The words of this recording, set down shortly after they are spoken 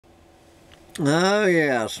Oh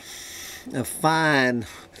yes, a fine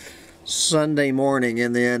Sunday morning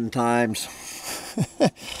in the end times.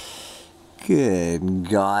 Good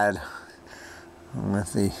God.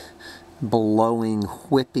 With the blowing,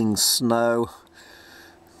 whipping snow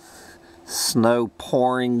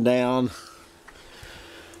pouring down.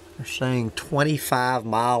 They're saying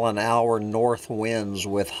 25-mile-an-hour north winds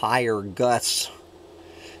with higher gusts.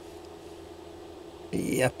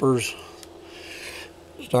 Yepers.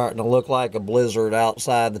 Starting to look like a blizzard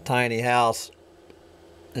outside the tiny house.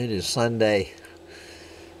 It is Sunday,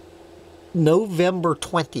 November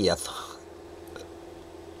 20th.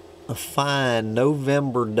 A fine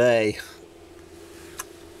November day.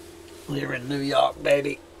 Here in New York,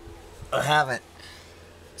 baby. I haven't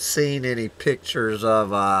seen any pictures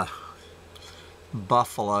of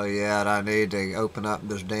Buffalo yet. I need to open up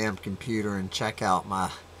this damn computer and check out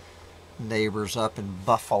my neighbors up in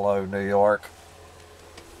Buffalo, New York.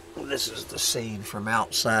 This is the scene from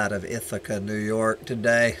outside of Ithaca, New York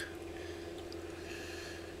today.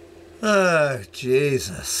 Oh,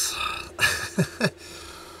 Jesus.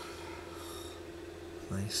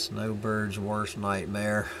 The snowbird's worst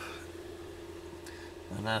nightmare.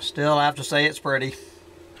 And I still have to say it's pretty.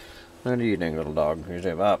 What do you think, little dog? You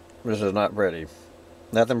say, oh, this is not pretty.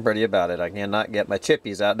 Nothing pretty about it. I cannot get my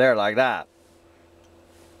chippies out there like that.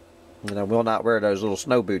 And I will not wear those little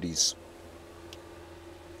snow booties.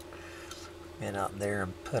 Get out there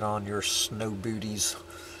and put on your snow booties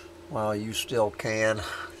while you still can.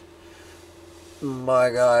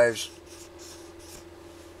 My guys.